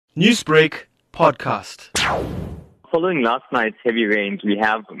Newsbreak Podcast. Following last night's heavy rains, we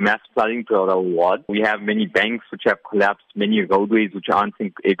have mass flooding throughout our ward. We have many banks which have collapsed, many roadways which aren't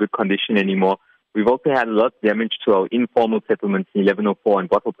in a good condition anymore. We've also had a lot of damage to our informal settlements in 1104 and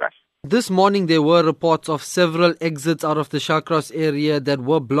Bottlebrash. This morning there were reports of several exits out of the Shallcross area that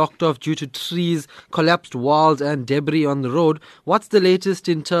were blocked off due to trees, collapsed walls and debris on the road. What's the latest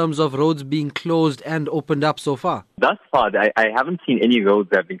in terms of roads being closed and opened up so far? Thus far, I haven't seen any roads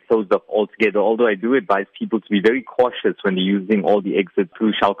that have been closed off altogether, although I do advise people to be very cautious when they're using all the exits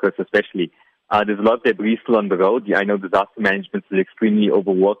through Shallcross especially. There's a lot of debris still on the road. I know disaster management is extremely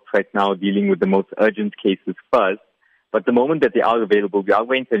overworked right now, dealing with the most urgent cases first. But the moment that they are available, we are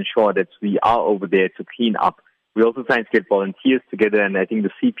going to ensure that we are over there to clean up. We're also trying to get volunteers together, and I think the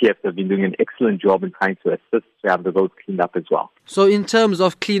CPF have been doing an excellent job in trying to assist to have the roads cleaned up as well. So in terms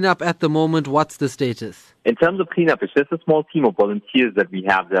of cleanup at the moment, what's the status? In terms of cleanup, it's just a small team of volunteers that we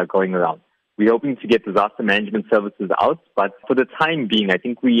have that are going around. We're hoping to get disaster management services out, but for the time being, I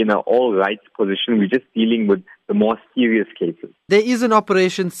think we're in an all-right position. We're just dealing with the more serious cases. There is an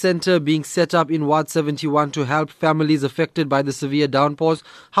operations centre being set up in Ward 71 to help families affected by the severe downpours.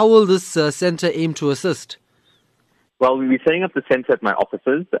 How will this centre aim to assist? Well, we'll be setting up the centre at my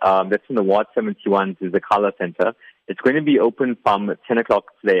offices. That's in the Ward 71, is the Kala Centre. It's going to be open from 10 o'clock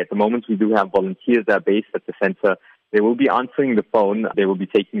today. At the moment, we do have volunteers that are based at the centre. They will be answering the phone. They will be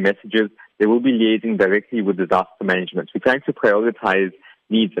taking messages. They will be liaising directly with disaster management. We're trying to prioritize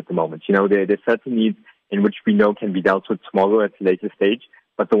needs at the moment. There are certain needs in which we know can be dealt with tomorrow at a later stage,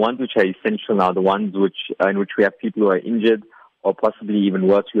 but the ones which are essential now, the ones in which we have people who are injured or possibly even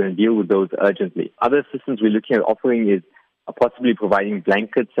worse, we're going to deal with those urgently. Other assistance we're looking at offering is possibly providing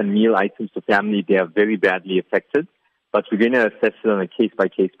blankets and meal items to families. They are very badly affected, but we're going to assess it on a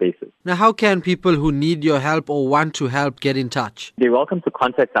case-by-case basis. Now, how can people who need your help or want to help get in touch? They're welcome to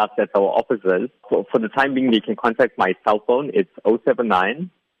contact us at our offices. For the time being, they can contact my cell phone. It's 079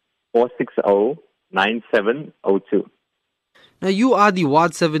 460 9702. Now, you are the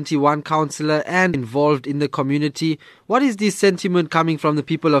Ward 71 councillor and involved in the community. What is the sentiment coming from the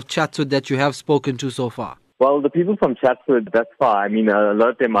people of Chatsworth that you have spoken to so far? Well, the people from Chatsworth thus far, a lot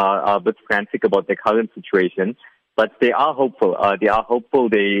of them are a bit frantic about their current situation, but they are hopeful. I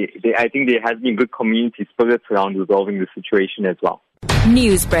think there has been good community spirit around resolving the situation as well.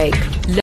 Newsbreak.